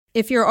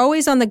If you're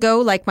always on the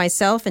go like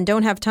myself and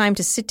don't have time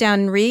to sit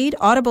down and read,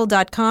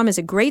 Audible.com is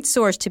a great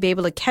source to be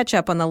able to catch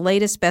up on the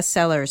latest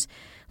bestsellers.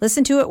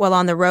 Listen to it while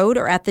on the road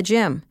or at the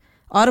gym.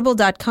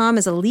 Audible.com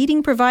is a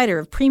leading provider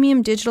of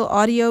premium digital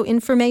audio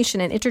information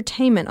and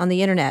entertainment on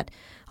the Internet.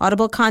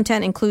 Audible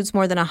content includes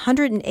more than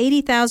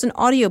 180,000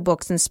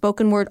 audiobooks and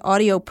spoken word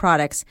audio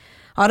products.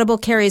 Audible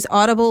carries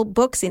Audible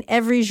books in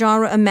every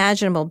genre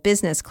imaginable: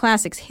 business,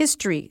 classics,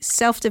 history,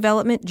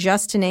 self-development,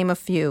 just to name a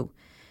few.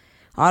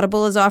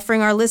 Audible is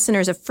offering our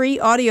listeners a free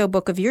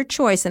audiobook of your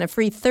choice and a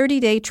free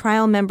 30-day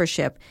trial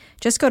membership.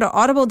 Just go to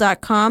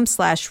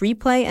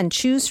audible.com/replay and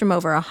choose from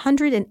over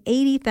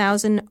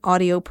 180,000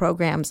 audio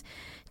programs.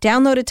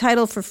 Download a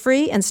title for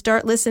free and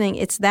start listening.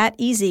 It's that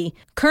easy.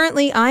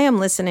 Currently, I am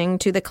listening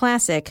to the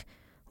classic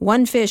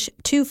One Fish,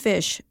 Two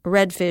Fish,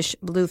 Red Fish,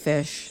 Blue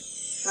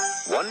Fish.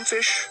 One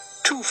fish,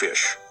 two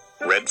fish,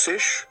 red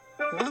fish,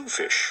 blue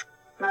fish,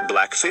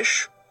 black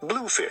fish,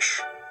 blue fish,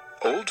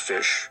 old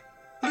fish,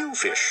 new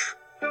fish.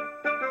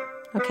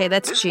 Okay,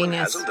 that's this genius. One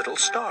has a little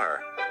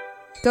star.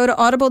 Go to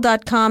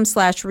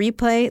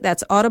audible.com/replay.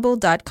 That's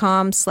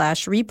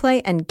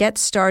audible.com/replay and get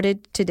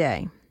started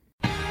today.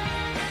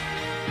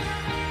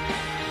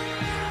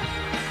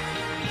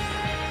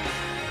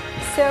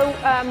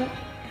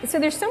 So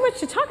there's so much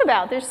to talk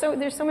about. There's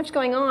so much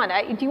going on.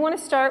 Do you want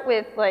to start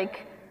with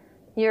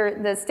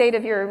the state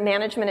of your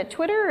management at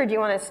Twitter, or do you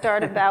want to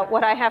start about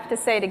what I have to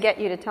say to get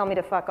you to tell me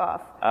to fuck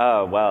off?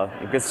 Oh, well,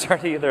 you could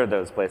start either of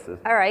those places.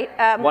 All right.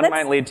 One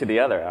might lead to the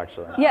other,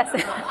 actually. Yes.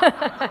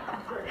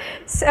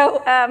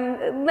 So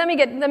let me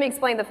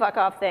explain the fuck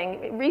off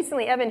thing.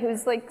 Recently, Evan,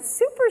 who's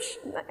super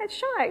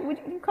shy, would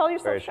you call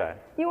yourself very shy?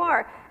 You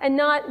are, and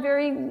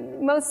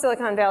most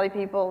Silicon Valley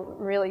people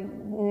really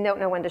don't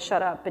know when to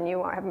shut up, and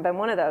haven't been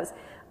one of those.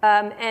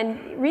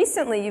 And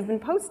recently, you've been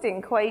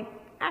posting quite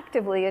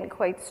actively and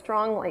quite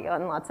strongly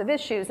on lots of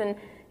issues. And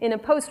in a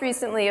post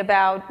recently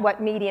about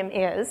what Medium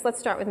is, let's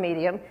start with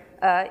Medium,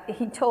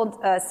 he told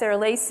Sarah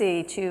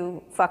Lacy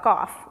to fuck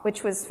off,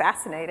 which was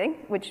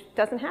fascinating, which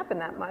doesn't happen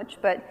that much,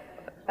 but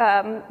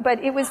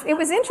it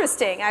was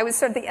interesting. I was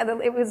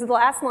it was the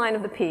last line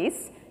of the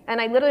piece,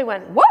 and I literally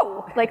went,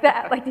 whoa, like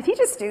that. Did he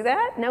just do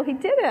that? No, he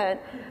didn't.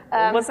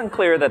 It wasn't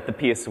clear that the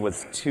piece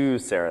was to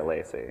Sarah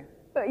Lacy.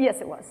 Yes,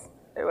 it was.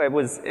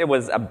 It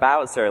was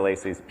about Sarah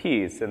Lacy's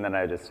piece, and then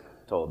I just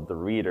told the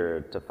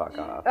reader to fuck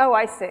off. Oh,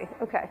 I see.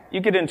 Okay.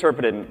 You could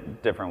interpret it in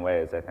different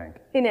ways, I think.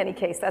 In any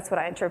case, that's what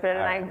I interpreted,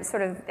 and I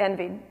sort of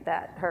envied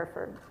her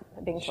for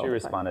being told. She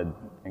responded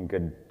in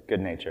good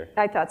nature.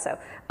 I thought so.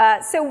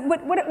 So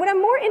what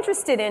I'm more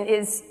interested in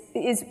is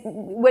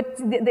what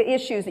the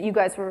issues that you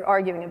guys were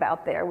arguing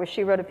about there, where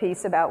she wrote a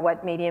piece about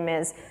what Medium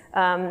is.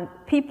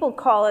 People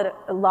call it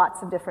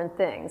lots of different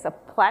things.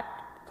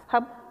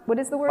 What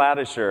is the word?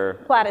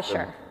 Platisher.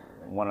 Platisher.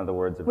 One of the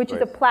words of which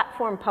choice. is a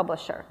platform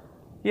publisher.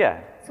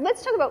 Yeah. So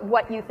let's talk about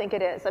what you think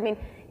it is. I mean,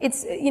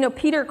 it's,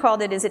 Peter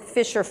called it, is it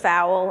fish or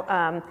fowl?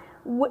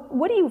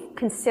 What do you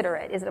consider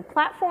it? Is it a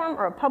platform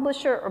or a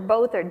publisher or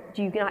both, or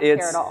do you not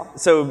care at all?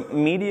 So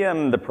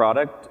Medium, the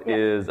product,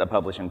 is a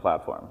publishing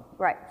platform.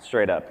 Right.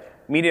 Straight up.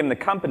 Medium, the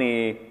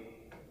company,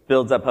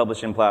 builds a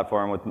publishing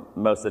platform with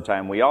most of the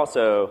time. We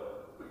also,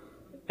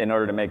 in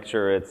order to make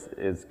sure it's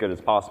as good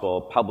as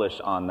possible, publish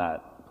on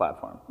that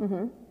platform.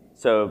 Mm-hmm.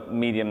 So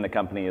Medium, the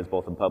company, is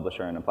both a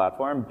publisher and a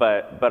platform,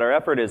 but our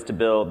effort is to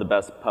build the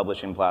best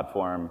publishing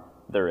platform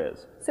there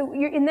is. So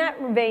in that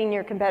vein,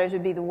 your competitors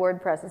would be the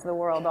WordPresses of the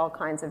world, all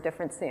kinds of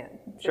different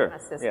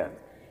CMS systems. Yeah.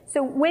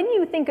 So when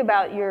you think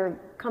about your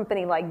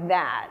company like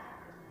that,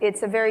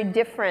 it's a very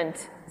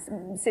different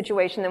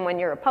situation than when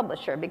you're a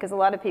publisher, because a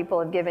lot of people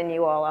have given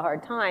you all a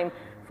hard time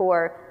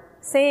for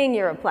saying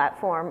you're a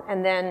platform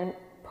and then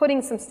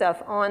putting some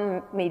stuff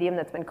on Medium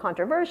that's been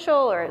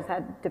controversial or has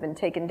had to been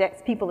taken down.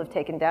 People have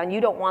taken down.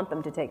 You don't want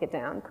them to take it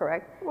down,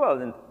 correct?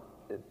 Well,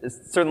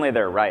 certainly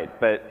they're right,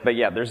 but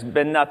yeah, there's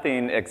been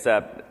nothing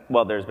except,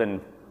 there's been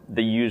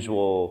the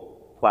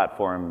usual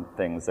platform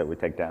things that we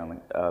take down,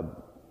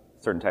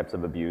 certain types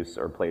of abuse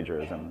or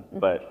plagiarism,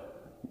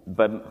 but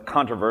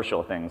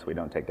controversial things we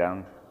don't take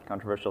down.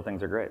 Controversial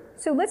things are great.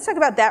 So let's talk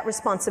about that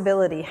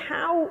responsibility.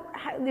 How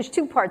there's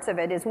two parts of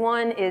it.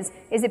 One is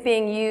it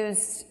being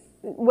used?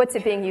 What's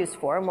it being used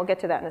for? And we'll get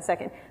to that in a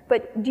second.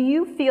 But do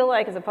you feel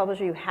like, as a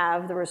publisher, you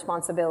have the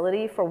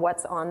responsibility for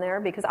what's on there?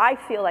 Because I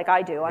feel like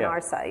I do on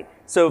our site.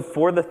 So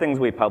for the things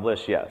we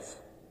publish, yes.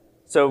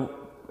 So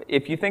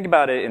if you think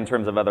about it in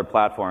terms of other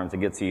platforms, it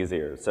gets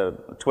easier. So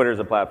Twitter's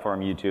a platform,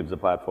 YouTube's a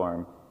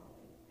platform.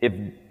 If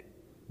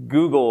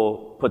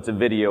Google puts a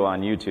video on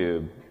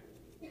YouTube,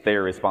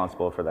 they're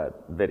responsible for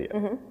that video.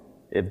 Mm-hmm.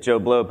 If Joe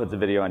Blow puts a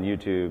video on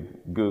YouTube,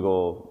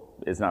 Google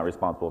is not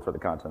responsible for the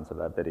contents of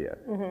that video.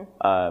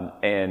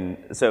 Mm-hmm. And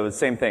so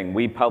same thing,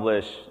 we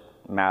publish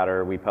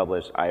matter,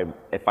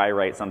 if I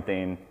write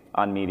something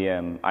on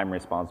Medium, I'm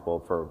responsible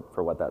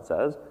for what that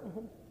says.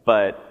 Mm-hmm.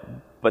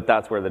 But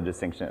that's where the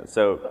distinction is.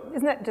 So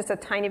isn't that just a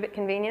tiny bit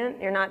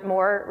convenient? You're not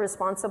more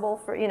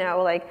responsible for,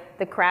 like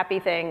the crappy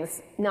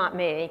things, not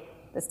me,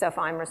 the stuff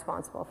I'm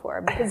responsible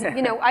for. Because,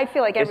 I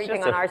feel like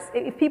everything on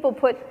if people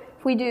put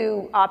If we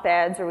do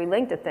op-eds or we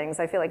link to things,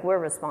 I feel like we're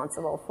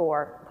responsible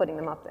for putting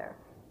them up there.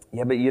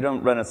 Yeah, but you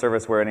don't run a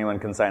service where anyone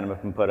can sign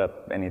up and put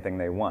up anything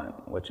they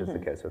want, which is the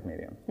case with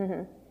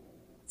Medium.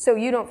 So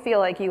you don't feel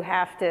like you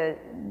have to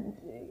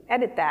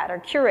edit that or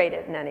curate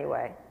it in any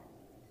way?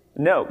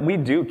 No, we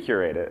do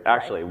curate it,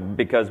 actually,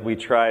 because we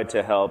try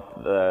to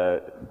help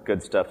the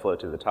good stuff flow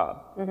to the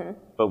top.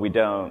 But we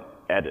don't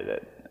edit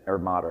it or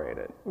moderate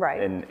it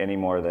any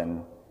more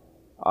than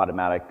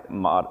automatic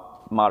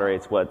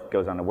moderates what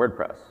goes onto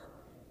WordPress.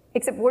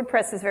 Except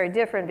WordPress is very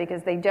different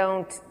because they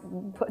don't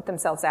put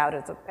themselves out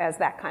as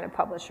that kind of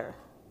publisher.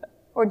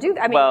 Or do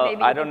I mean, well, maybe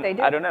they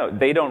do. I don't know.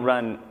 They don't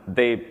run.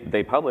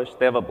 They publish.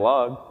 They have a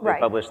blog. They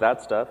publish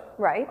that stuff.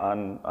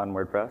 On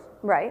WordPress.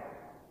 Right.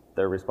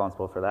 They're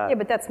responsible for that. Yeah,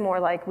 but that's more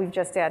like we've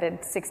just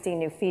added 16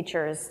 new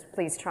features.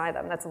 Please try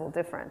them. That's a little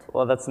different.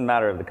 Well, that's a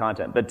matter of the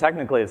content, but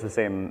technically it's the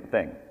same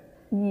thing.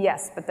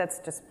 Yes, but that's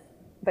just.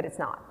 But it's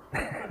not.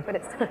 But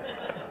it's.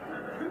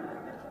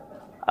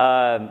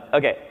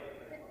 Okay.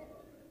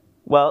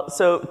 Well,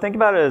 so think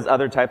about it as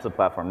other types of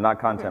platform, not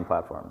content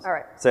platforms. All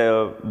right.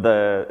 So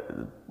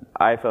the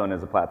iPhone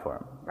is a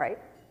platform. Right.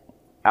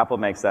 Apple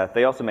makes that.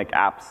 They also make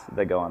apps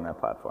that go on that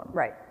platform.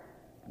 Right.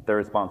 They're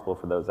responsible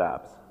for those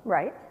apps.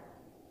 Right.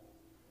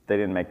 They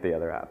didn't make the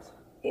other apps.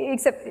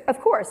 Except, of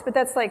course, but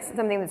that's like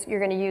something that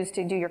you're going to use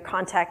to do your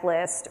contact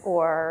list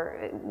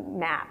or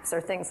maps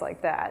or things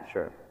like that.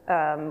 Sure.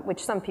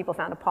 Which some people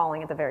found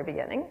appalling at the very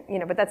beginning,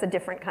 but that's a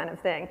different kind of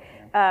thing.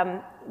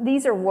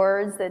 These are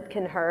words that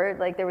can hurt.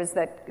 Like there was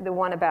the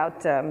one about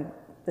the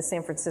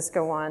San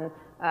Francisco one.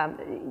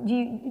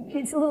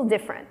 It's a little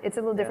different. It's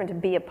a little different to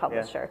be a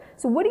publisher.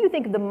 So what do you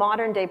think the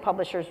modern day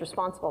publisher is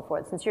responsible for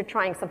it? Since you're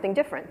trying something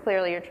different,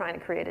 clearly you're trying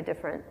to create a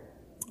different.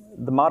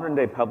 The modern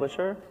day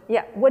publisher?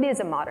 Yeah. What is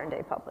a modern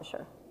day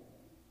publisher?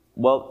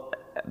 Well,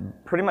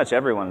 pretty much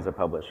everyone's a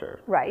publisher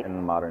in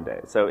the modern day.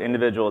 So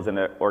individuals and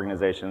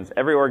organizations,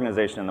 every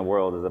organization in the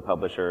world is a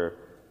publisher,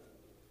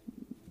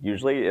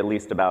 usually at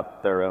least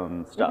about their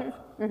own stuff.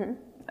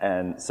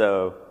 And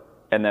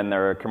then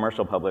there are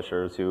commercial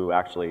publishers who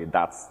actually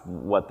that's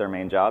what their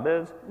main job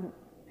is,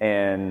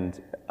 and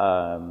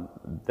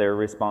they're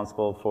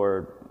responsible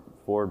for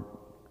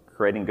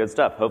creating good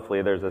stuff.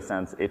 Hopefully there's a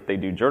sense, if they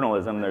do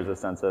journalism, there's a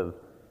sense of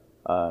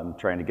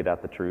trying to get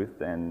at the truth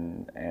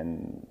and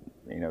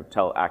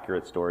tell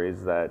accurate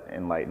stories that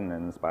enlighten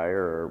and inspire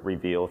or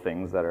reveal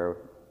things that are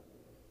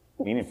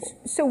meaningful.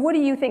 So what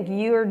do you think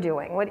you're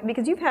doing?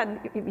 Because you have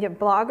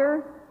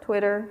Blogger,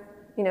 Twitter,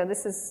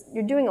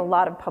 you're doing a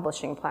lot of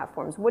publishing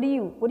platforms. What are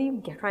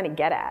you trying to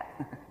get at?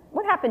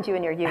 What happened to you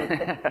in your youth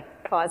that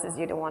causes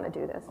you to want to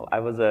do this? Well,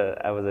 I was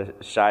a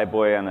shy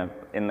boy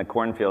in the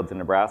cornfields in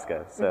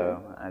Nebraska,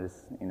 so I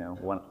just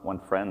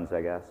want friends,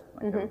 I guess,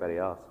 like everybody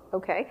else.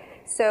 Okay.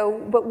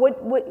 So, but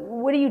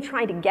what are you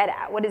trying to get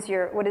at? What is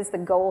the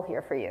goal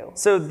here for you?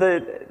 So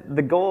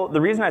the goal,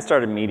 the reason I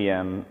started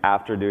Medium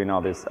after doing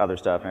all this other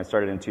stuff, and I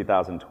started in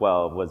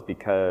 2012, was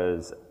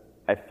because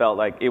I felt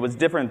like it was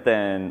different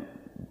than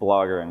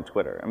Blogger and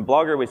Twitter. And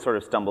Blogger we sort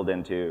of stumbled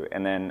into,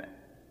 and then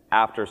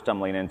after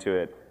stumbling into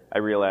it, I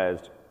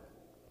realized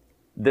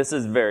this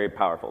is very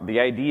powerful.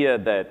 The idea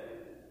that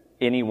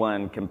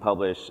anyone can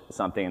publish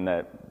something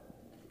that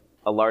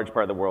a large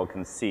part of the world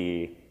can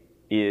see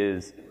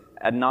is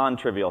a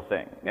non-trivial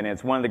thing. And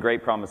it's one of the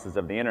great promises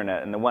of the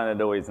internet, and the one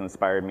that always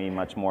inspired me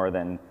much more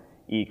than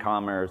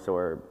e-commerce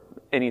or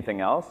anything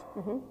else.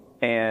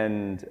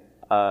 And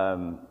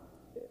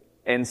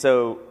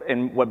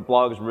what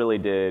blogs really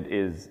did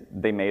is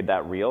they made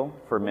that real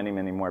for many,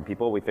 many more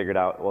people. We figured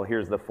out, well,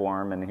 here's the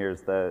form and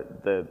here's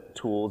the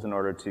tools in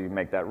order to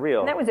make that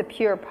real. And that was a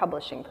pure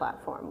publishing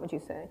platform, would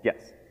you say?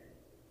 Yes.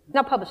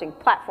 Not publishing,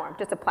 platform,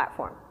 just a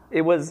platform.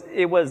 It was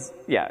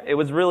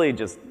really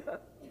just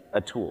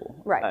a tool.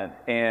 Right.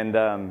 And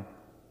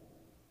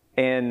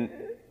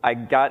I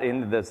got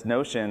into this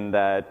notion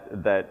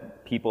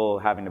that people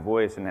having a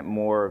voice and that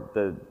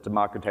the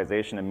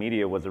democratization of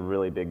media was a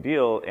really big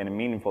deal and a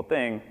meaningful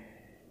thing,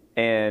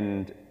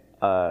 and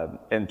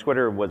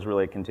Twitter was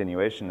really a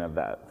continuation of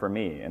that for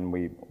me. And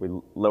we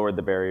lowered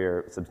the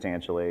barrier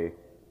substantially,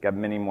 got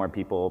many more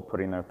people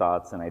putting their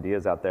thoughts and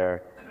ideas out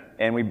there,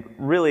 and we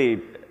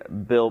really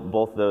built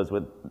both of those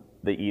with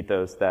the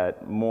ethos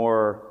that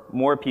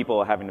more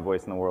people having a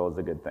voice in the world is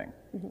a good thing.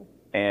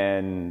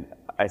 And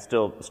I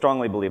still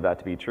strongly believe that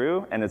to be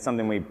true, and it's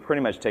something we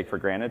pretty much take for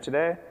granted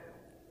today.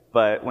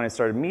 But when I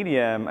started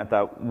Medium, I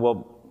thought,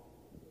 well,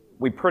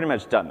 we've pretty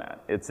much done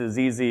that. It's as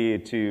easy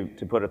to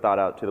put a thought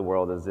out to the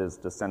world as it is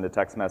to send a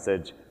text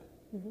message.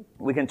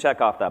 We can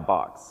check off that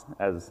box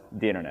as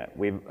the internet.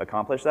 We've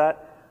accomplished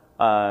that.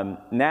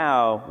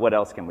 Now, what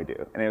else can we do?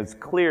 And it was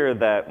clear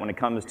that when it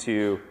comes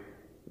to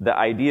the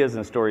ideas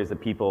and stories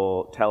that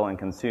people tell and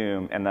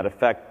consume and that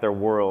affect their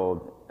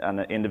world on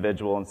an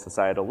individual and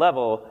societal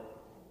level,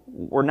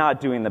 we're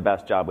not doing the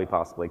best job we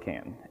possibly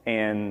can.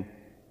 And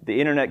the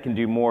internet can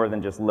do more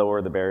than just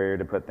lower the barrier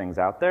to put things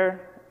out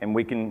there, and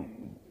we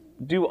can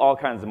do all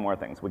kinds of more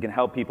things. We can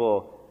help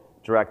people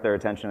direct their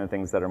attention to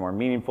things that are more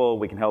meaningful.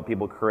 We can help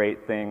people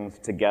create things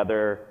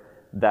together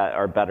that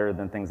are better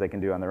than things they can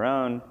do on their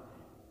own.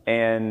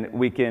 And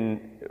we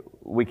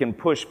can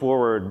push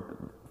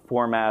forward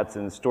formats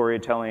and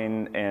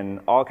storytelling and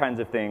all kinds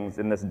of things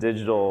in this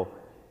digital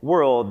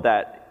world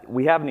that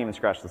we haven't even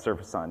scratched the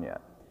surface on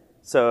yet.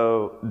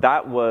 So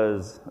that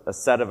was a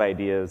set of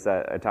ideas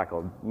that I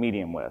tackled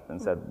Medium with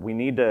and said, we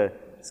need to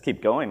just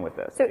keep going with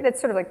this. So that's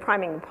sort of like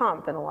priming the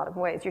pump in a lot of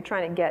ways. You're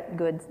trying to get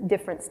good,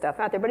 different stuff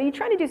out there. But are you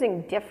trying to do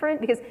something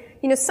different? Because,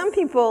 you know, some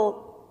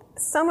people,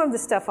 some of the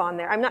stuff on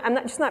there, I'm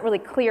not really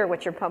clear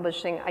what your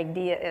publishing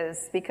idea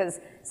is, because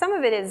some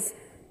of it is,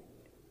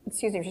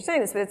 excuse me for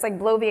saying this, but it's like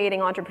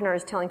bloviating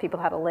entrepreneurs telling people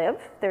how to live.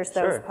 There's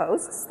those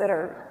posts that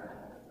are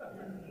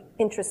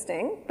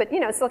interesting, but,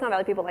 you know, Silicon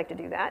Valley people like to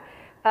do that.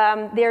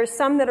 There's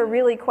some that are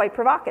really quite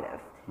provocative.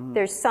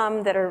 There's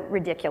some that are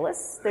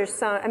ridiculous. There's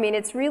some, I mean,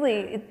 it's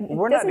really...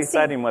 We're not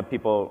deciding what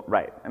people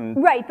write.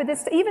 Right, but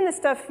even the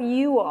stuff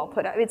you all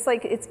put up, it's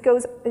like it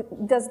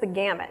does the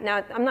gamut.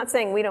 Now, I'm not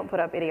saying we don't put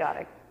up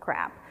idiotic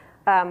crap,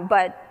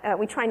 but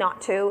we try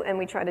not to, and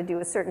we try to do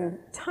a certain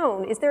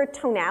tone. Is there a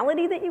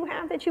tonality that you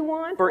have that you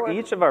want? For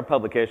each of our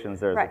publications,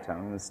 there's a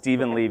tone.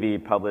 Stephen Levy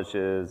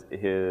publishes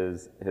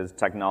his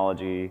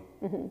technology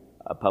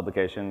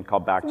publication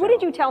called Backchannel. What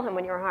did you tell him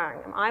when you were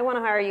hiring him? I want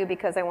to hire you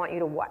because I want you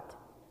to what?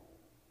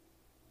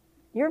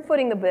 You're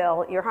footing the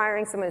bill. You're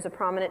hiring someone who's a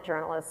prominent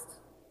journalist.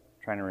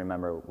 Trying to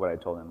remember what I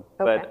told him.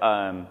 Okay.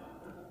 But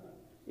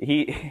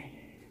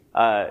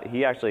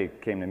he actually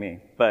came to me.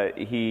 But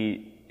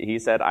he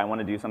said, I want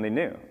to do something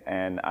new.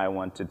 And I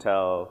want to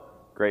tell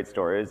great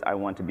stories. I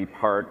want to be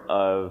part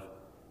of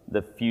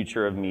the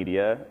future of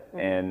media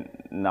and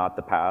not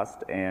the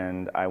past.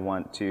 And I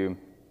want to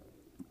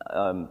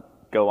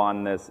go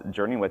on this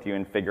journey with you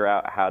and figure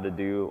out how to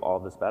do all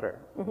this better.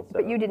 So.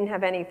 But you didn't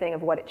have anything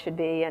of what it should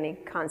be, any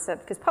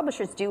concept, because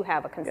publishers do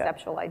have a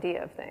conceptual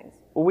idea of things.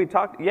 Well, we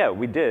talked,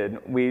 we did.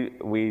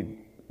 We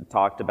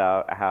talked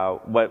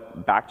about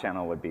what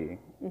Backchannel would be,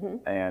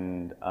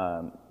 and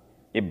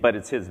but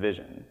it's his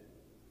vision.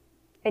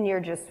 And you're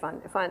just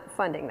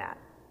funding that.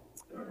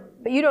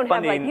 But you don't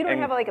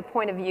have like a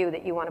point of view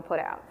that you want to put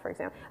out, for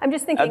example. I'm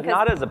just thinking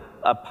not as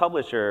a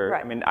publisher.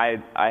 Right. I mean,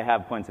 I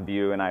have points of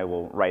view and I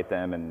will write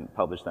them and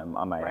publish them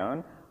on my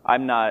own.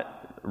 I'm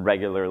not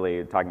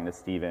regularly talking to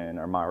Stephen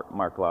or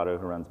Mark Lotto,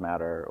 who runs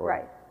Matter,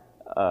 or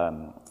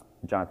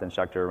Jonathan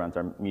Schechter, who runs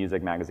our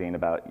music magazine,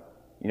 about,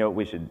 you know,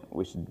 we should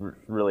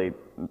really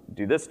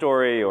do this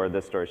story, or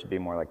this story should be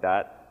more like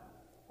that.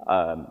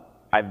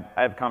 I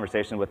have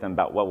conversations with them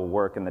about what will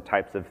work and the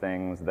types of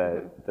things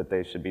that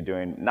they should be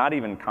doing, not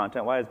even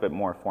content-wise, but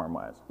more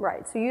form-wise.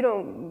 Right, so you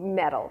don't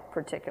meddle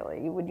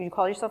particularly. Would you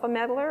call yourself a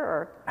meddler,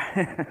 or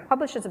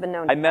publishers have been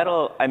known to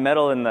meddle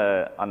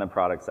on the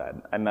product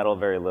side. I meddle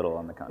very little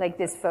on the content. Like,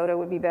 this photo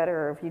would be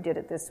better if you did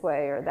it this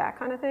way, or that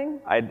kind of thing?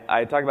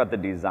 I talk about the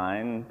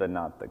design, but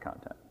not the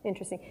content.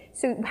 Interesting.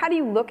 So how do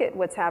you look at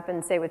what's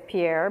happened, say, with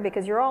Pierre?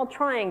 Because you're all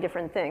trying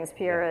different things.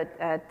 Pierre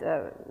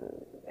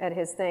at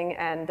his thing,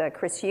 and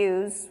Chris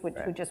Hughes,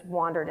 who just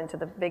wandered into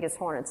the biggest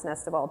hornet's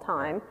nest of all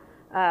time.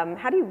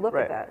 How do you look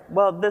at that?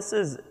 Well, this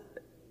is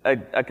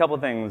a couple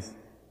things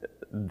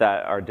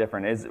that are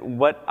different. Is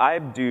what I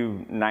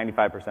do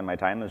 95% of my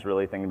time is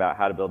really thinking about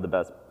how to build the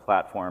best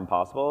platform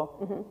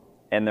possible.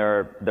 And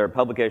there are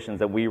publications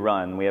that we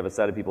run. We have a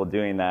set of people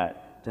doing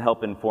that to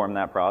help inform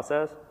that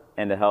process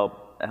and to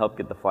help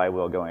get the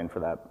flywheel going for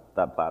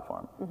that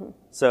platform.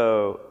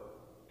 So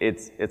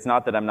it's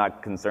not that I'm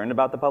not concerned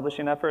about the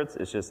publishing efforts,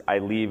 it's just I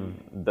leave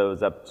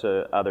those up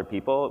to other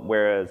people,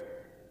 whereas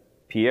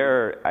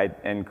Pierre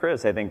and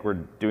Chris, I think, we're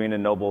doing a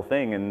noble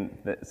thing in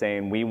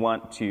saying we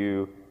want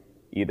to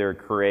either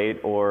create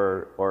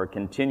or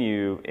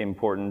continue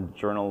important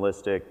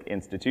journalistic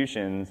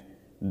institutions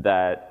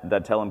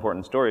that tell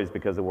important stories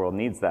because the world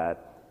needs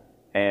that.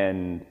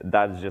 And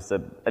that is just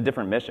a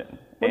different mission.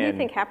 What do you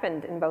think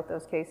happened in both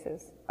those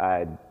cases?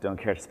 I don't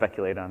care to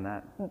speculate on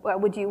that.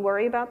 Would you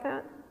worry about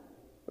that?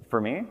 For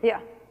me?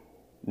 Yeah.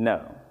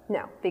 No.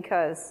 No,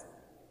 because?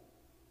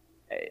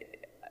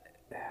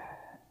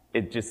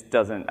 It just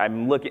doesn't.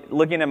 I'm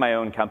looking at my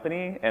own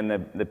company and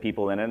the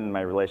people in it and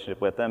my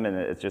relationship with them, and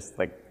it's just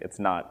like, it's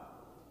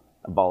not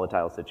a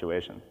volatile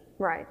situation.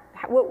 Right.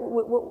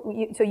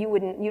 So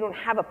you don't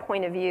have a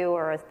point of view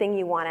or a thing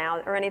you want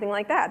out or anything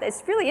like that.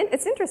 It's really,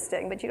 it's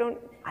interesting, but you don't.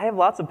 I have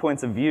lots of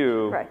points of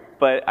view,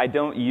 but I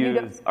don't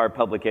use our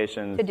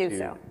publications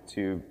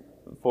to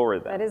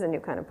forward that. That is a new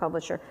kind of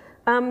publisher.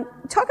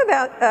 Talk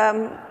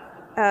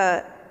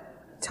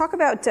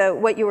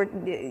about what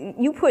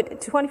you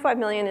put $25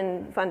 million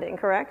in funding,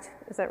 correct?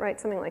 Is that right?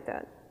 Something like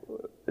that.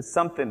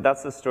 Something.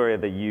 That's the story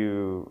that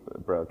you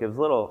broke. It was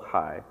a little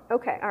high.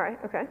 Okay. All right.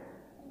 Okay.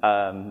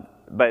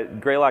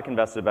 But Greylock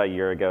invested about a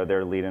year ago.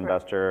 They're lead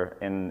investor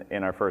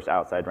in our first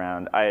outside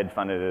round. I had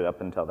funded it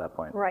up until that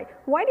point. Right.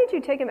 Why did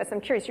you take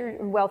investment? I'm curious. You're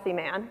a wealthy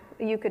man.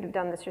 You could have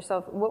done this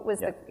yourself. What was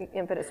the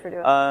impetus for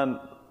doing it?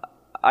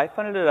 I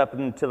funded it up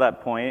until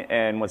that point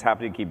and was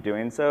happy to keep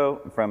doing so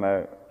from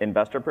an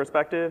investor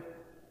perspective.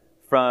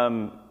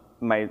 From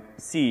my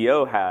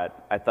CEO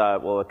hat, I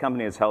thought, well, a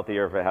company is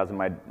healthier if it has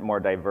a more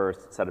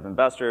diverse set of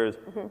investors.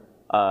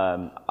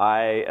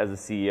 I, as a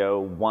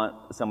CEO,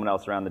 want someone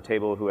else around the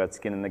table who has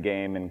skin in the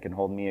game and can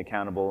hold me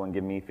accountable and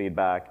give me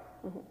feedback.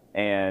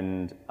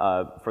 And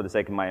for the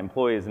sake of my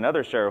employees and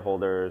other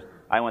shareholders,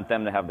 I want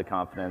them to have the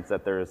confidence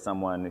that there is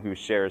someone who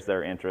shares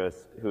their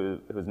interests,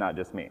 who's not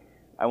just me.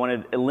 I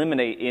want to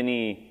eliminate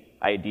any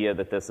idea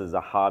that this is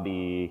a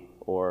hobby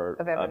or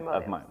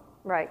of mine.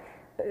 Right.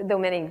 Though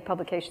many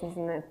publications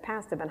in the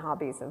past have been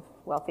hobbies of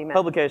wealthy men.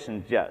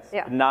 Publications, yes.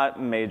 Yeah.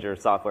 Not major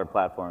software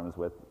platforms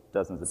with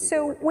dozens of people.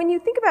 So when you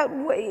think about,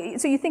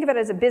 you think about it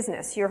as a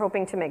business, you're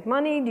hoping to make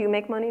money. Do you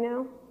make money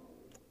now?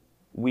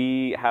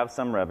 We have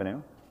some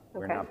revenue.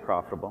 We're Okay. not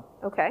profitable.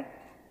 Okay.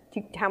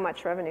 How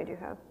much revenue do you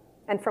have?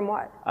 And from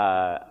what?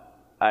 I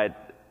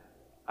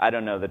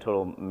don't know the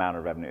total amount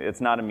of revenue.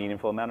 It's not a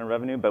meaningful amount of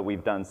revenue, but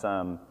we've done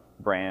some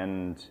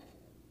brand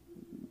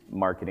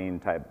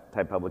marketing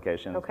type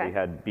publications. Okay. We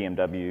had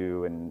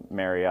BMW and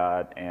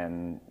Marriott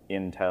and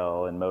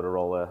Intel and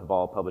Motorola have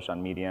all published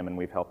on Medium, and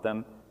we've helped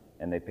them,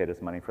 and they paid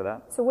us money for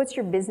that. So what's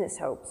your business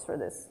hopes for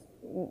this?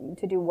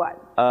 To do what?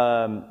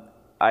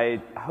 I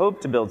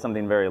hope to build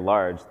something very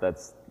large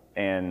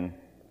and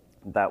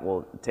that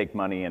will take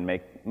money and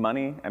make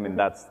money. I mean,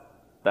 that's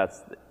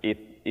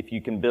if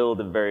you can build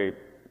a very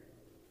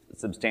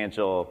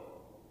substantial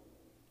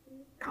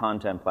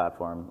content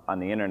platform on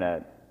the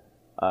internet,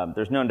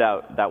 there's no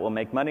doubt that will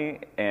make money,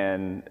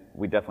 and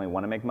we definitely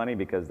want to make money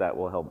because that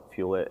will help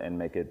fuel it and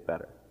make it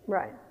better.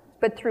 Right.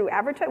 But through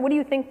advertising, what do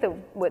you think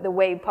the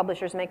way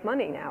publishers make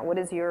money now? What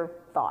is your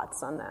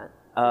thoughts on that?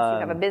 Since you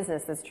have a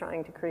business that's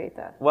trying to create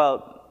that.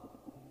 Well,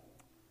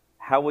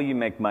 how will you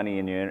make money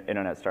in your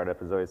internet startup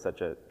is always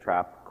such a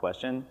trap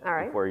question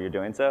before you're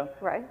doing so.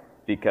 Right.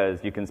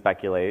 Because you can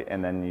speculate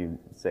and then you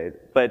say,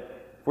 but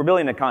we're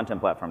building a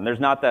content platform. There's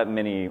not that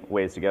many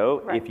ways to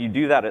go. Right. If you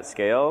do that at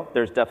scale,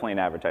 there's definitely an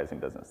advertising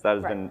business. That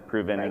has been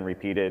proven and Right.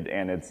 repeated,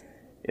 and it's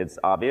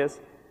obvious.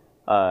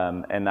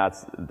 And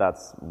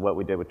that's what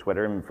we did with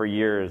Twitter. And for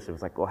years, it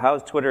was like, well, how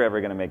is Twitter ever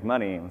going to make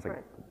money? And it was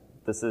like,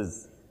 this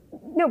is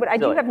No, but I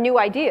do silly. have new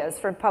ideas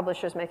for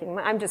publishers making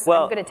money. I'm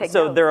going to take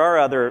so notes. there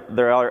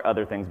are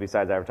other things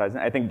besides advertising.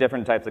 I think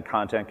different types of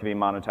content can be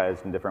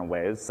monetized in different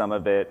ways. Some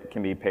of it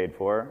can be paid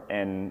for,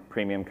 and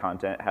premium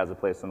content has a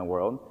place in the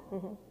world.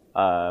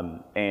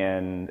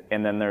 And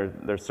then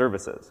there's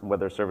services,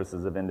 whether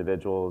services of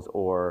individuals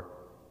or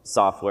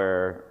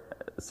software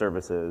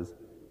services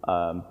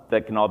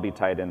that can all be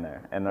tied in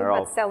there, and they're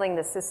all selling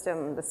the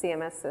system, the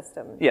CMS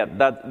system. Yeah,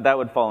 that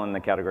would fall in the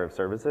category of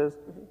services.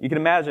 You can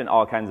imagine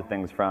all kinds of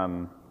things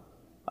from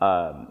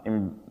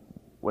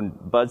when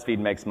BuzzFeed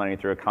makes money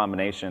through a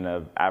combination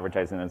of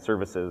advertising and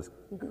services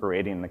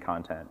creating the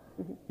content.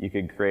 You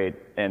could create,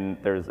 and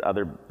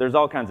there's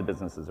all kinds of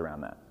businesses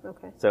around that.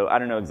 Okay. So I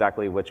don't know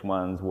exactly which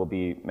ones will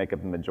make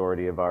up the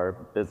majority of our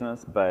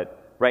business,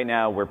 but right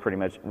now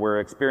we're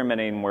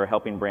experimenting, we're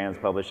helping brands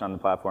publish on the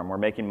platform, we're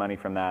making money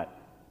from that,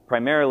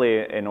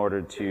 primarily in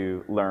order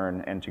to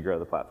learn and to grow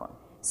the platform.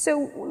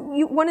 So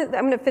I'm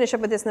going to finish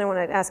up with this, and then I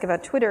want to ask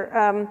about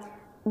Twitter.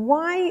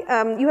 Why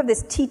you have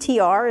this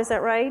TTR? Is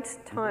that right?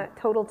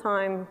 Total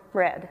time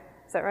read.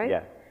 Is that right?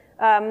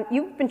 Yeah.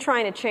 You've been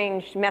trying to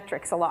change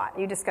metrics a lot.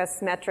 You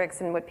discuss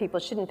metrics and what people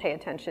shouldn't pay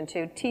attention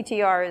to.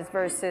 TTR is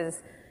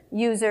versus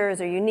users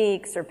or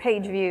uniques or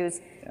page views.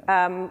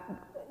 Yeah.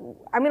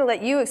 I'm going to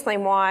let you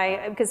explain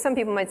why, because some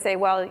people might say,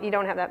 well, you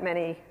don't have that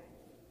many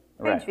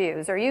page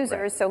views or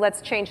users, so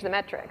let's change the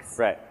metrics.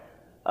 Right.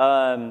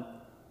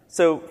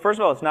 So first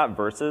of all, it's not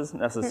versus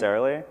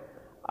necessarily.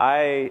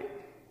 I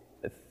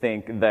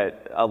think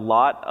that a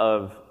lot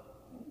of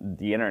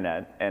the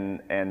internet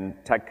and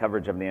tech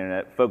coverage of the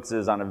internet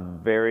focuses on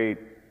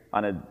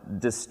a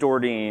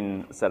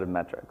distorting set of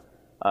metrics.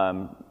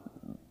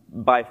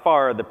 By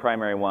far, the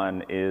primary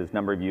one is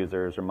number of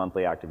users or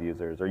monthly active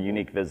users or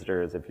unique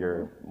visitors if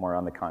you're more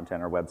on the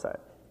content or website.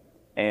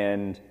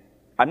 And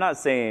I'm not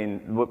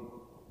saying,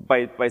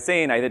 by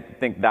saying I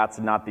think that's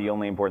not the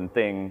only important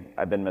thing,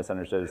 I've been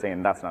misunderstood as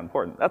saying that's not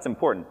important. That's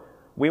important.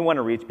 We want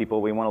to reach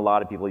people. We want a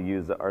lot of people to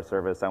use our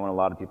service. I want a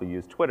lot of people to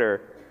use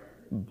Twitter.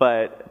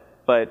 But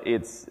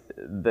it's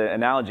the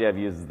analogy I've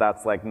used is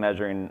that's like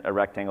measuring a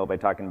rectangle by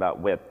talking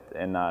about width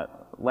and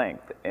not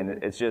length.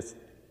 And it's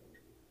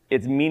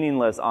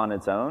meaningless on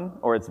its own,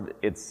 or it's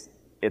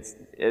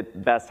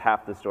at best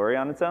half the story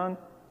on its own,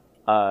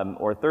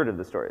 or a third of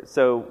the story.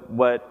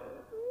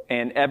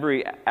 And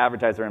every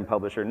advertiser and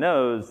publisher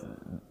knows,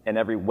 and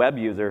every web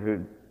user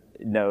who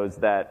knows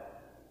that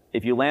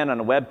if you land on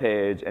a web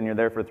page and you're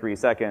there for 3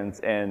 seconds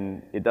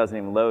and it doesn't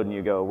even load and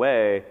you go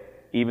away,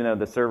 even though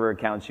the server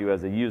counts you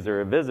as a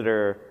user or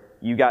visitor,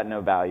 you got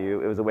no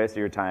value. It was a waste of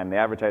your time. The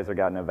advertiser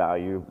got no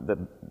value.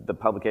 The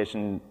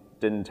publication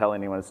didn't tell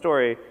anyone a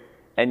story,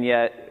 and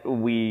yet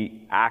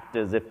we act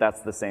as if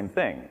that's the same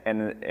thing.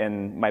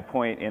 And my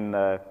point in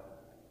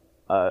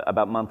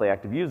about monthly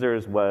active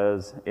users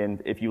was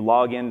if you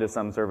log into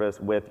some service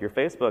with your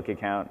Facebook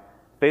account,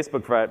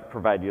 Facebook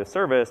provide you a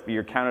service, but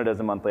you're counted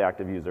as a monthly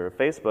active user of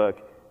Facebook.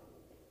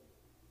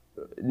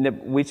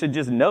 we should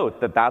just note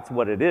that that's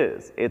what it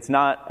is. It's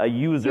not a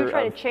user. You're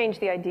trying to change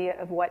the idea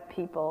of what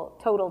people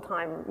total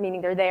time,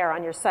 meaning they're there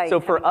on your site. So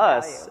for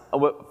us,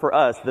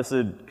 this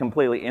is a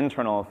completely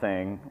internal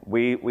thing.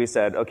 We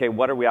said, okay,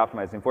 what are we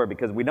optimizing for?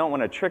 Because we don't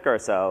want to trick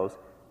ourselves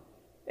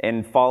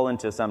and fall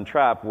into some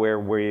trap where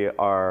we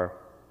are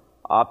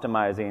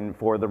optimizing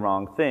for the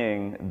wrong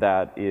thing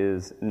that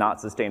is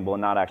not sustainable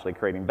and not actually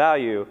creating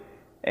value.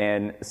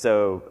 And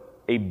so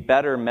a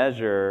better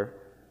measure,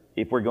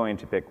 if we're going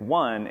to pick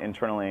one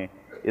internally,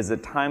 is the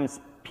time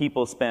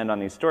people spend on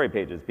these story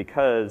pages,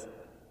 because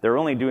they're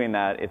only doing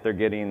that if they're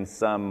getting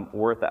some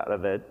worth out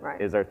of it,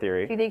 right. Is our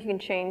theory. Do you think you can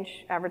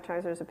change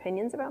advertisers'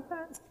 opinions about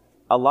that?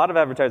 A lot of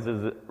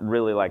advertisers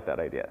really like that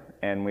idea,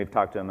 and we've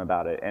talked to them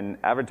about it. And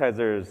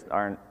advertisers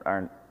aren't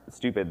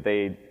stupid.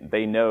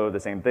 They know the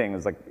same thing.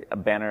 It's like a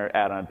banner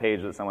ad on a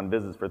page that someone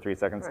visits for 3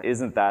 seconds. Right.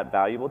 Isn't that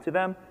valuable to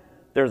them?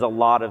 There's a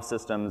lot of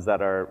systems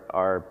that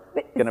are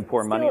going to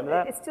pour money into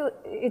that.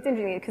 It's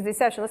interesting because the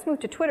session. Let's move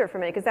to Twitter for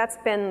a minute, because that's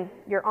been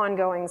your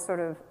ongoing sort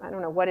of, I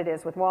don't know what it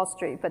is with Wall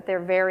Street, but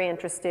they're very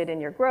interested in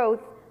your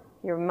growth,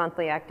 your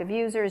monthly active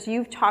users.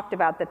 You've talked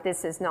about that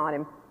this is not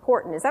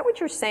important. Is that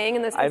what you're saying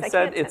in this? I've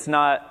said it's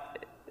not.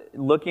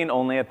 Looking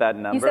only at that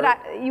number. You said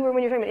when you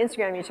were talking about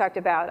Instagram, you talked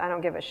about I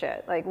don't give a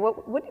shit. Like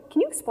what?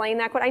 Can you explain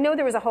that quote? I know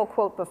there was a whole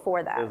quote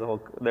before that. There's a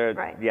whole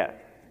right.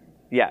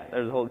 Yeah.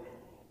 There's a whole.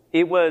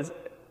 It was.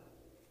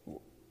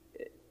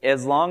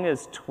 As long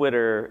as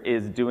Twitter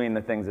is doing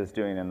the things it's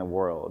doing in the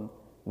world,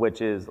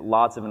 which is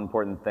lots of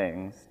important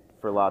things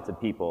for lots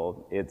of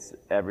people, it's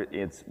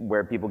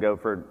where people go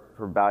for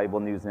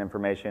valuable news and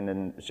information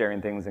and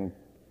sharing things and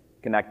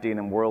connecting,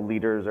 and world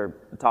leaders are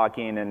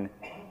talking. And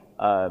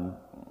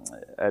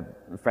a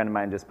friend of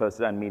mine just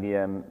posted on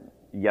Medium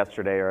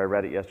yesterday, or I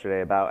read it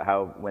yesterday, about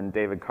how when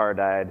David Carr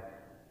died,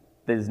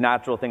 his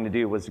natural thing to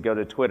do was to go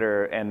to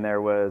Twitter, and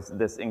there was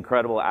this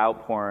incredible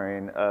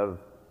outpouring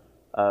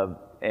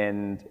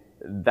and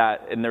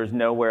there's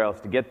nowhere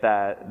else to get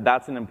that.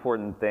 That's an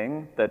important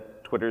thing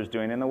that Twitter is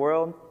doing in the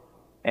world.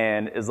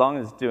 And as long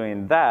as it's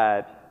doing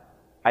that,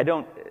 I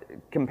don't,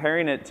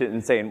 comparing it to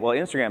and saying, well,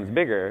 Instagram's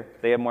bigger,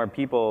 they have more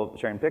people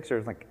sharing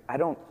pictures, like,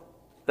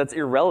 that's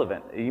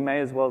irrelevant. You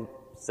may as well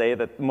say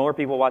that more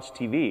people watch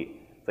TV.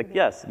 It's like,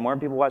 yes, more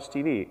people watch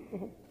TV.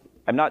 Mm-hmm.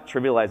 I'm not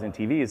trivializing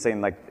TV,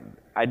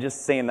 I'm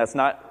just saying that's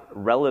not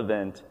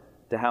relevant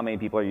to how many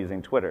people are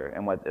using Twitter,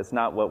 and it's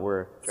not what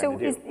we're trying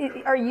to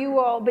do. Are you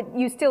all, but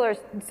you still are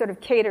sort of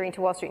catering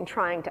to Wall Street and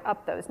trying to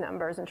up those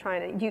numbers and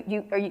trying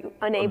to, are you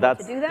unable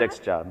to do that? That's Dick's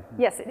job.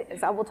 Yes, it is.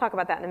 We'll talk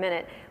about that in a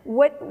minute.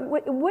 What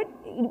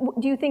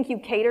do you think you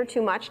cater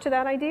too much to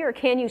that idea, or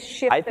can you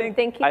shift the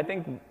thinking? I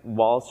think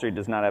Wall Street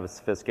does not have a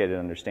sophisticated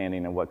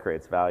understanding of what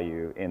creates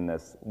value in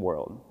this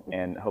world,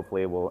 and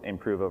hopefully it will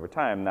improve over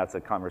time. That's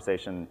a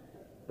conversation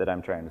that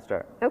I'm trying to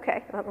start.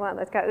 Okay, well,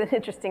 that's got an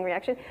interesting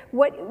reaction.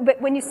 But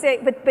when you say,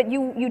 but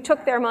you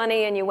took their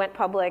money and you went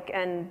public,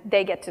 and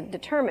they get to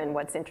determine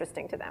what's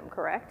interesting to them,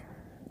 correct?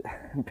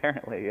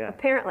 Apparently, yeah.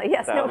 Apparently,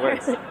 yes. That's how it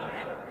works.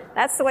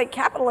 That's the way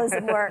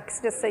capitalism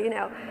works, just so you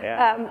know.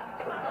 Yeah.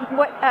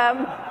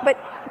 But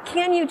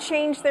can you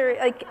change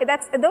their,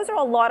 those are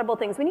all laudable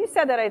things. When you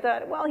said that, I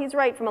thought, well, he's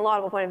right from a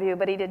laudable point of view,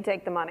 but he did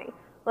take the money.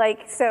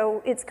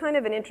 So it's kind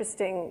of an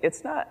interesting.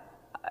 It's not.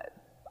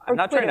 I'm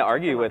not trying to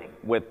argue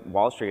with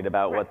Wall Street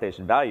about what they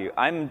should value.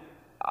 I'm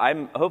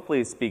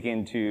hopefully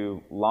speaking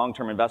to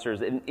long-term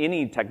investors in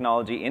any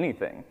technology,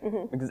 anything.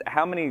 Mm-hmm. Because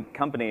how many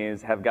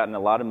companies have gotten a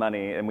lot of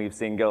money and we've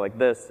seen go like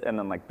this and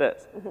then like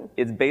this? Mm-hmm.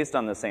 It's based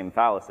on the same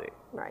fallacy.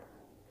 Right.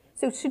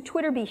 So should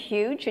Twitter be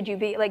huge? Should you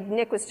be, like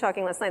Nick was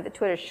talking last night, that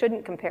Twitter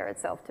shouldn't compare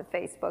itself to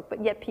Facebook,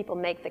 but yet people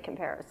make the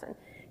comparison.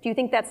 Do you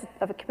think that's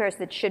a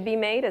comparison that should be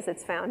made as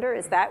its founder?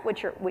 Is that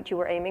what you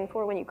were aiming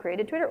for when you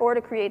created Twitter, or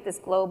to create this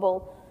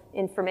global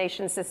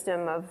information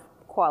system of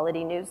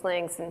quality news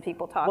links and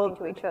people talking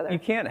to each other? You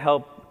can't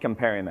help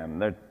comparing them.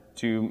 They're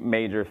two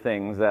major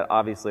things that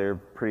obviously are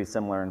pretty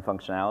similar in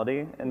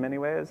functionality in many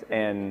ways,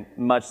 and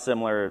more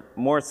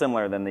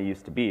similar than they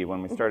used to be.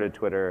 When we started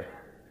Twitter,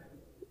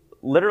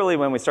 literally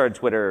when we started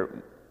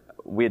Twitter,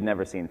 we had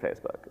never seen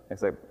Facebook,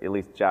 except at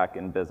least Jack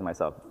and Biz and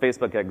myself.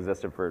 Facebook had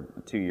existed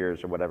for 2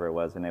 years or whatever it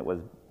was, and it was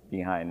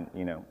behind,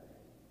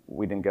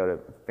 we didn't go to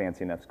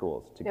fancy enough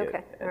schools to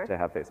to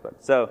have Facebook.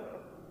 So,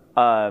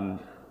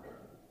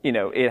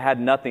 it had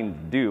nothing to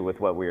do with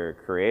what we were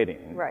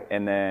creating. Right.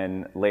 And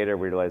then later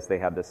we realized they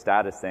had the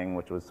status thing,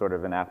 which was sort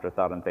of an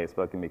afterthought on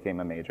Facebook and became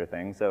a major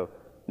thing. So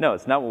no,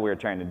 it's not what we were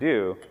trying to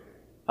do.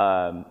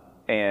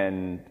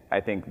 And I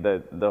think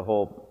the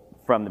whole,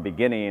 from the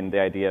beginning, the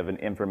idea of an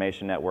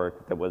information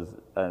network that was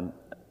an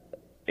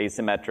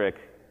asymmetric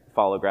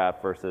follow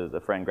graph versus a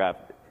friend graph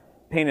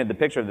painted the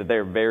picture that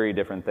they're very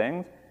different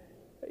things.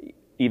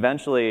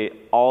 Eventually,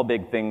 all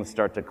big things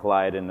start to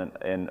collide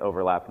and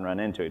overlap and run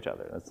into each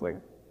other. It's like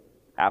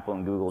Apple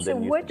and Google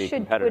didn't used to be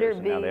competitors,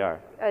 and now they are.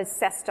 So what should Twitter be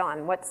assessed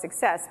on? What's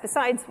success?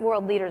 Besides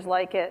world leaders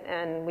like it,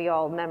 and we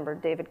all remember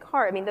David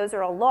Carr. I mean, those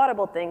are all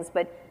laudable things,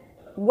 but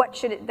what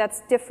should it,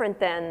 that's different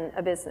than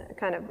a business,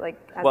 kind of like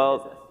as a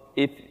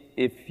business.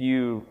 If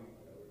you,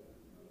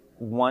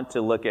 want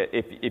to look at,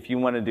 if you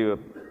want to do a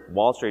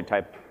Wall Street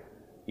type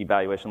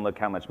evaluation, look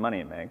how much money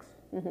it makes.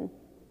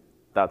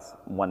 That's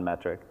one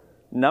metric.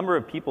 Number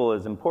of people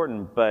is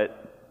important,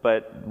 but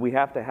we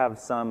have to have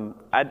some,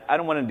 I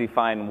don't want to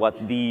define what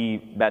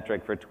the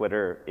metric for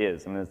Twitter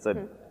is. I mean,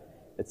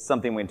 it's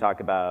something we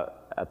talk about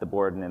at the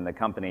board and in the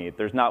company.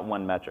 There's not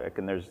one metric,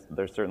 and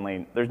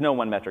there's no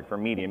one metric for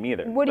Medium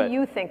either. What do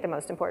you think the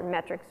most important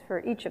metrics for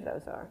each of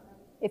those are,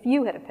 if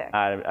you had a pick?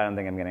 I don't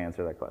think I'm going to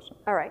answer that question.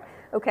 All right.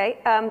 Okay.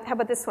 How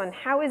about this one?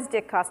 How is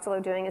Dick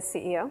Costolo doing as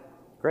CEO?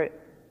 Great.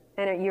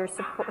 And are your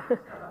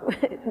support?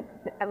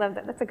 I love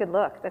that. That's a good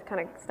look. That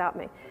kind of stopped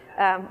me.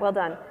 Well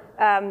done.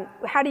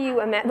 How do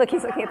you look?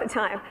 He's looking at the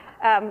time.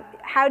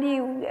 How do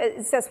you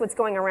assess what's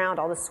going around,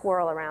 all the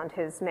swirl around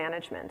his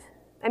management?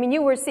 I mean,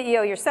 you were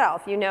CEO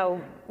yourself. You know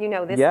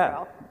this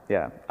girl.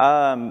 Yeah.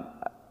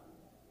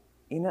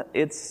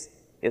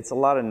 It's a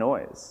lot of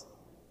noise.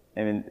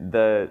 I mean,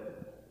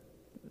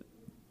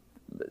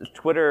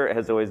 Twitter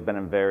has always been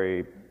a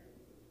very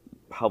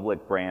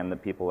public brand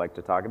that people like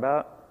to talk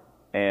about,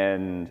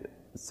 and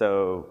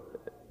so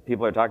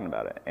people are talking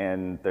about it.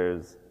 And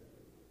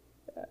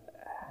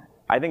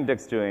I think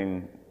Dick's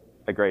doing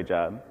a great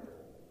job,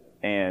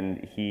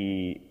 and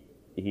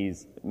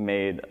he's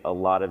made a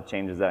lot of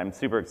changes that I'm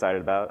super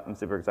excited about. I'm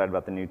super excited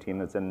about the new team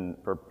that's in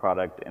for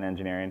product and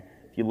engineering.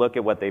 If you look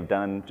at what they've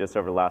done just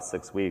over the last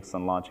 6 weeks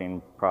on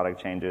launching product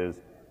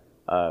changes,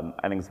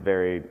 I think it's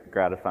very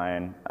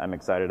gratifying. I'm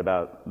excited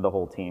about the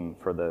whole team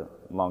for the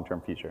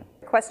long-term future.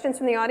 Questions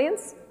from the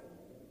audience?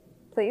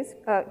 Please.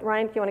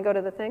 Ryan, do you want to go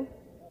to the thing?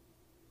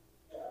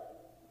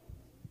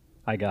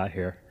 I got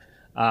here.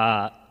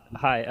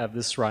 Hi,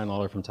 this is Ryan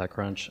Lawler from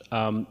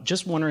TechCrunch.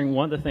 Just wondering,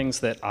 one of the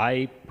things that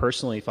I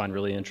personally find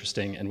really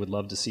interesting and would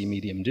love to see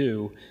Medium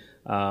do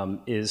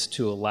is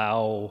to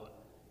allow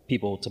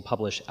people to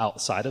publish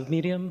outside of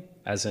Medium,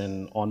 as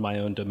in on my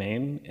own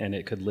domain, and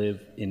it could live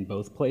in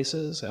both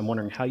places. I'm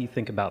wondering how you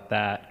think about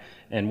that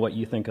and what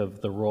you think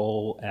of the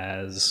role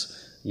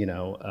as,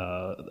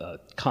 a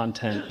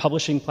content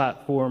publishing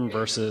platform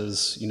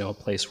versus, a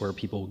place where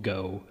people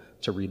go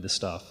to read the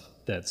stuff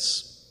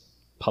that's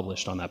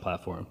published on that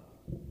platform.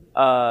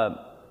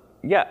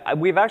 Yeah,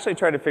 we've actually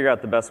tried to figure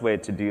out the best way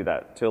to do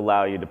that, to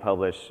allow you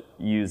to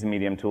use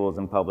Medium tools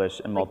and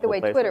publish in multiple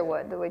places. Like the way Twitter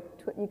would, the way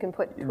you can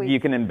put tweets. You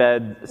can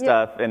embed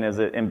stuff, and is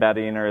it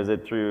embedding or is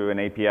it through an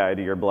API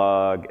to your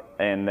blog?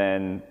 And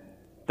then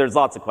there's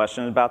lots of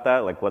questions about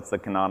that, like what's the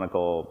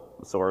canonical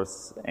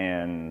source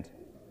and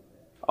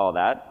all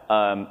that.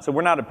 So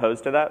we're not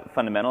opposed to that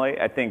fundamentally.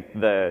 I think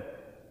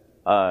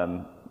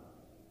I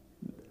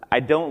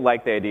don't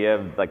like the idea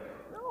of like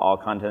all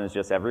content is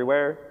just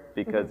everywhere,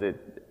 because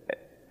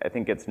I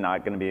think it's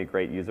not going to be a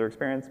great user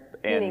experience.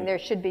 Meaning there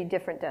should be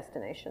different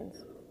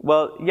destinations.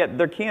 Well, yeah,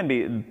 there can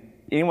be.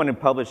 Anyone who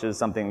publishes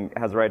something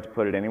has a right to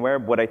put it anywhere.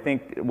 What I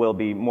think will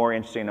be more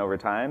interesting over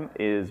time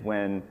is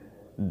when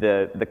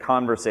the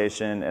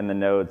conversation and the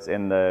notes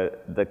and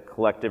the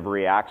collective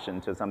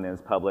reaction to something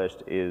that's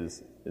published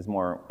is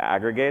more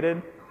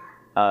aggregated.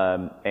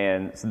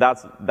 And so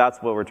that's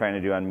what we're trying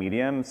to do on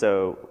Medium.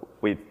 So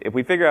if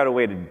we figure out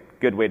a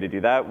good way to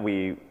do that,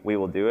 we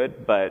will do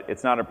it. But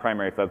it's not a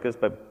primary focus.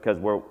 But because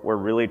what we're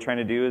really trying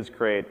to do is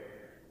create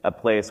a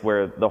place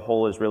where the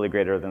whole is really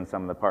greater than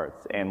some of the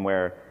parts, and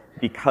where,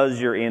 because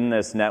you're in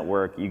this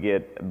network, you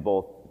get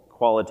both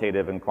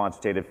qualitative and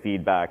quantitative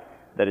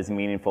feedback that is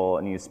meaningful,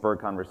 and you spur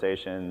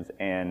conversations,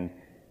 and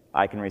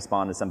I can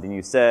respond to something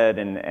you said,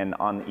 and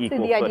on equal footing.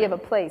 So the idea of a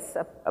place.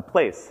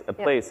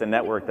 A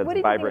network that's vibrant. What do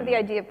you think of the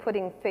idea of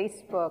putting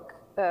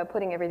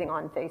putting everything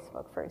on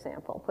Facebook, for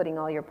example, putting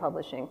all your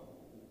publishing?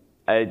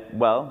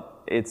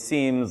 Well, it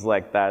seems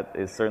like that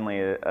is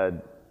certainly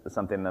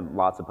something that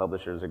lots of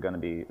publishers are going to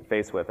be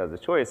faced with as a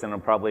choice, and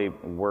it'll probably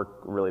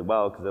work really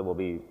well because it will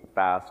be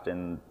fast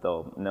and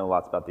they'll know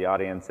lots about the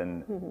audience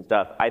and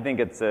stuff. I think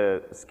it's a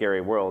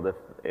scary world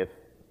if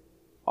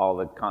all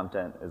the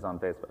content is on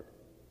Facebook.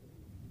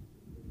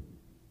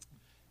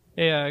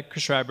 Hey,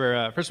 Chris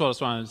Schreiber. First of all, I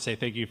just wanted to say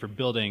thank you for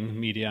building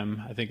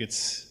Medium. I think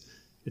it's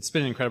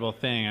been an incredible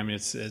thing. I mean,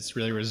 it's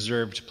really a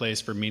reserved place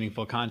for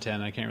meaningful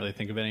content. I can't really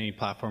think of any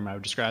platform I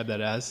would describe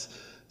that as.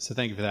 So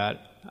thank you for that.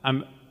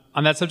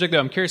 On that subject, though,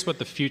 I'm curious what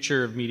the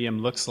future of Medium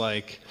looks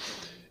like.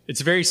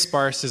 It's a very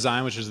sparse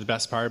design, which is the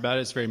best part about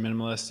it. It's very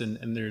minimalist,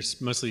 and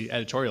there's mostly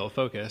editorial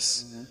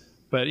focus. Mm-hmm.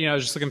 But I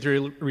was just looking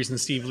through a recent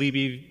Steve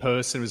Levy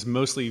post, and it was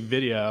mostly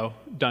video,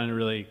 done in a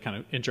really kind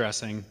of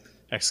interesting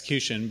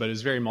execution, but it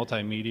was very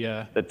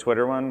multimedia. The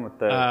Twitter one with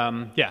the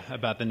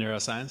about the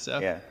neuroscience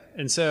stuff. Yeah.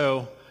 And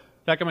so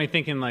that got me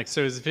thinking, like,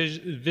 so is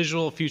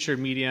visual future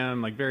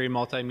Medium like very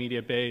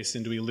multimedia based,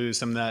 and do we lose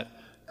some of that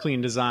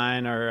clean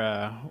design,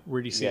 or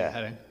where do you see it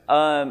heading?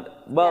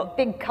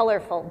 Big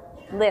colorful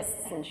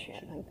lists and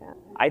shit like that.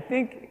 I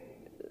think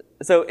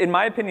so. In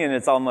my opinion,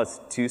 it's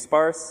almost too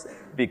sparse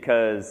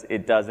because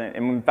it doesn't.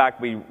 And in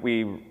fact,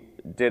 we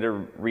did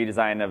a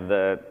redesign of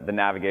the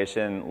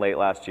navigation late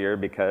last year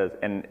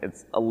and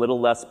it's a little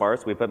less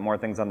sparse. We put more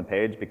things on the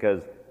page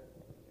because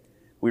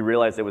we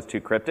realized it was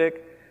too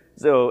cryptic.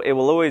 So it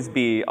will always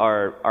be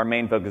our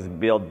main focus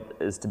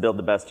is to build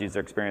the best user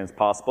experience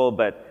possible,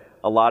 but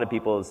a lot of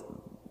people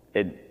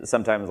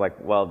sometimes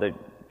like, well,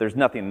 there's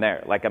nothing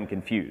there, like I'm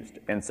confused.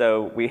 And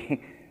so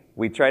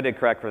we try to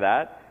correct for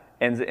that.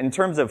 And in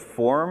terms of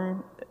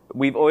form,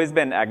 we've always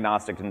been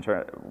agnostic in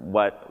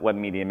what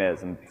Medium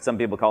is. And some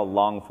people call it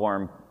long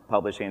form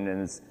publishing,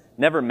 and it's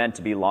never meant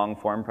to be long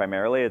form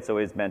primarily. It's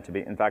always meant to be,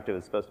 in fact, it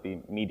was supposed to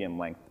be medium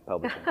length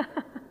publishing.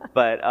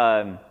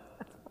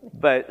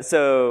 But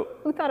so.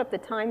 Who thought up the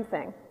time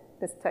thing?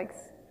 This takes.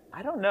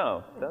 I don't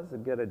know. That was a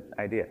good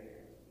idea.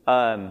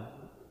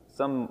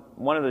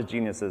 One of those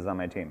geniuses on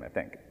my team, I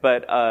think.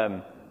 But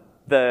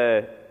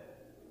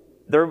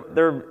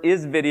there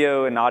is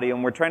video and audio,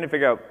 and we're trying to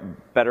figure out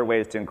better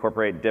ways to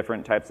incorporate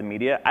different types of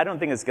media. I don't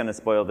think it's going to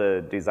spoil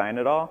the design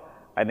at all.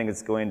 I think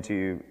it's going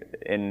to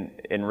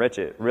enrich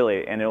it,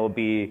 really, and it will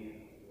be,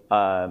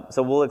 so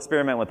we'll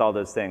experiment with all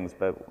those things,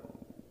 but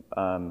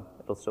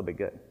it'll still be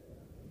good.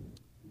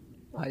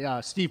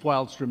 Hi, Steve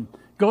Wildstrom.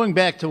 Going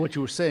back to what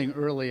you were saying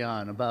early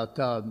on about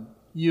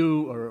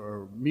you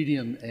or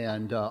Medium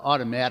and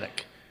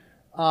Automatic,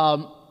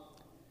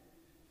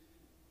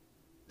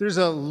 there's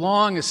a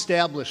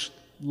long-established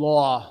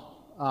law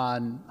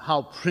on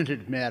how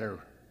printed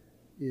matter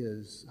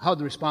is, how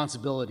the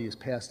responsibility is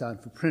passed on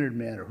for printed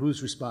matter,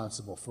 who's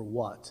responsible for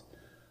what.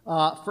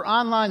 For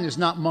online, there's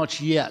not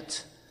much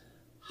yet.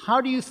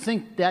 How do you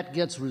think that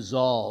gets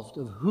resolved,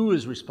 of who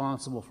is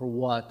responsible for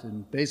what,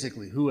 and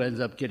basically who ends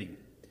up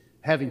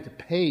having to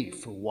pay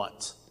for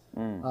what?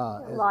 Libel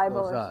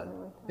or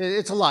something like that.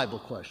 It's a libel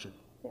question.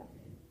 Yeah.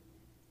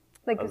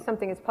 Like if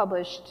something is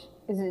published,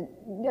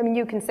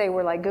 you can say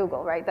we're like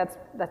Google, right? That's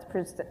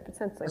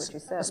essentially what you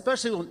said.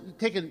 Especially when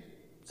taking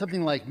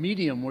something like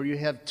Medium, where you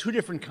have two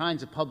different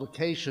kinds of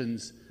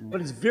publications, but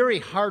it's very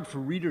hard for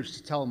readers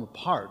to tell them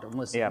apart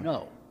unless they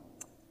know.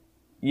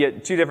 Yeah,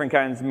 two different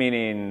kinds,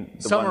 meaning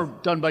some are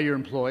done by your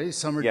employees,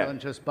 some are done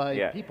just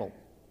by people.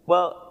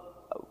 Well,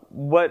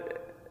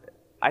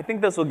 I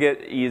think this will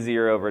get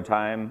easier over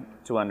time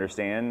to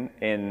understand,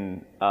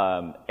 and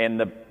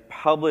the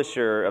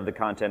publisher of the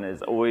content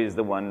is always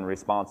the one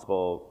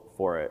responsible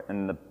for it,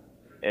 and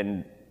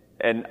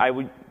I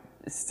would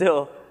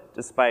still,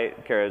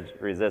 despite Kara's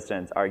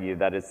resistance, argue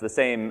that it's the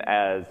same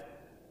as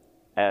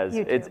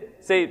it's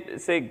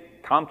say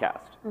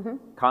Comcast. Mm-hmm.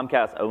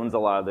 Comcast owns a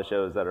lot of the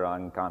shows that are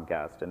on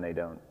Comcast, and they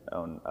don't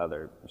own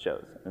other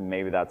shows, and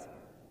maybe that's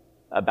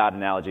a bad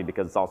analogy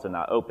because it's also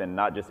not open.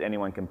 Not just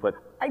anyone can put.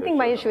 I think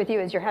my issue with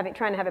you is you're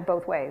trying to have it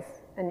both ways,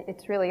 and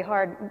it's really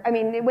hard. I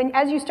mean,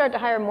 as you start to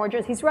hire more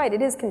journalists, he's right.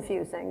 It is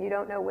confusing. You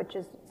don't know which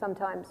is.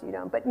 Sometimes you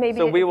don't. But maybe.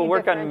 So we will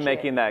work on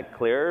making that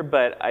clear.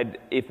 But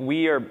if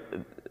we are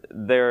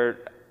there,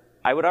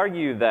 I would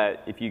argue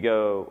that if you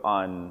go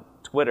on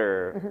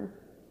Twitter,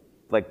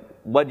 like,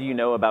 what do you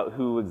know about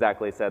who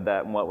exactly said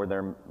that and what were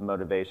their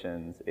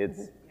motivations?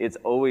 It's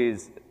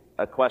always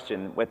a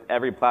question with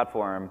every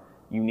platform.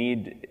 You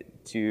need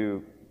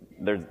to,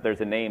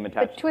 there's a name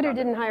attached. But Twitter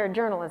didn't hire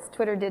journalists.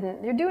 Twitter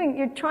didn't.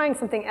 You're trying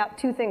something out,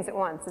 two things at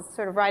once. It's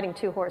sort of riding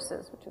two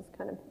horses, which is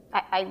kind of,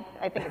 I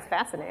think it's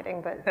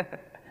fascinating, but.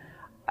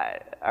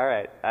 All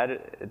right,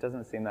 it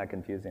doesn't seem that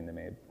confusing to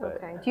me. But.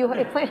 Okay.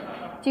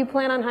 Do you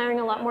plan on hiring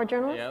a lot more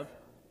journalists?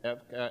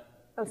 Yeah.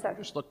 Oh, sorry.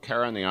 Just look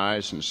Kara in the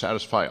eyes and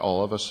satisfy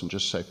all of us and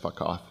just say fuck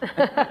off.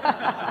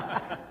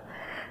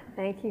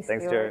 Thank you,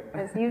 Stuart.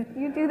 Thanks, Stuart.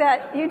 You do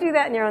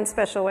that in your own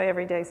special way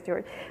every day,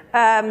 Stuart.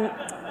 But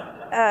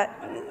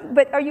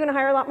are you going to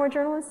hire a lot more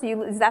journalists?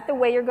 Is that the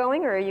way you're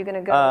going, or are you going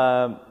to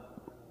go?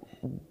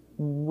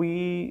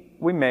 We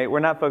may. We're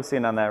not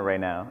focusing on that right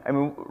now. I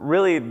mean,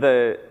 really,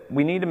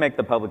 we need to make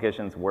the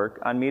publications work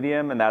on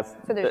Medium, and that's.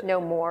 So there's no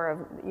more of.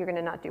 You're going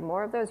to not do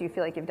more of those. You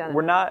feel like you've done.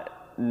 We're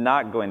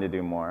not going to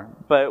do more,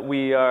 but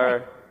we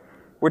are.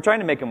 We're trying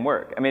to make them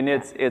work. I mean,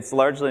 it's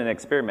largely an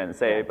experiment.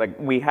 Like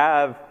we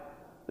have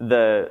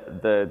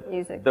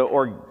the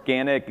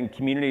organic and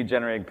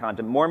community-generated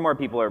content. More and more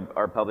people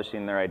are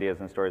publishing their ideas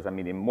and stories on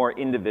Medium. More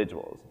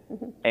individuals,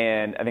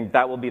 and I think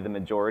that will be the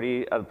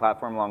majority of the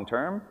platform long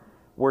term.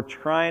 We're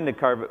trying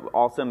to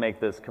also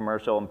make this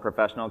commercial and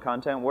professional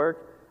content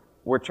work.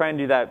 We're trying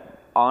to do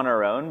that on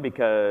our own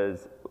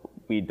because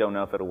we don't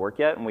know if it'll work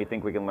yet, and we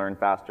think we can learn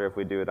faster if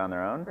we do it on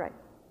our own. Right.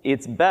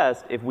 It's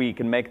best if we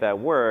can make that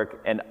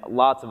work, and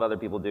lots of other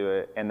people do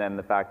it, and then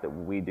the fact that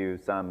we do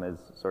some is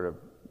sort of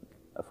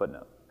a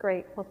footnote.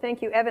 Great. Well,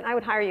 thank you, Evan. I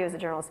would hire you as a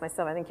journalist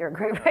myself. I think you're a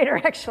great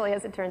writer, actually,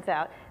 as it turns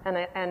out,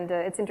 and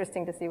it's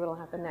interesting to see what will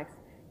happen next.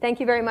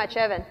 Thank you very much,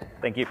 Evan.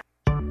 Thank you.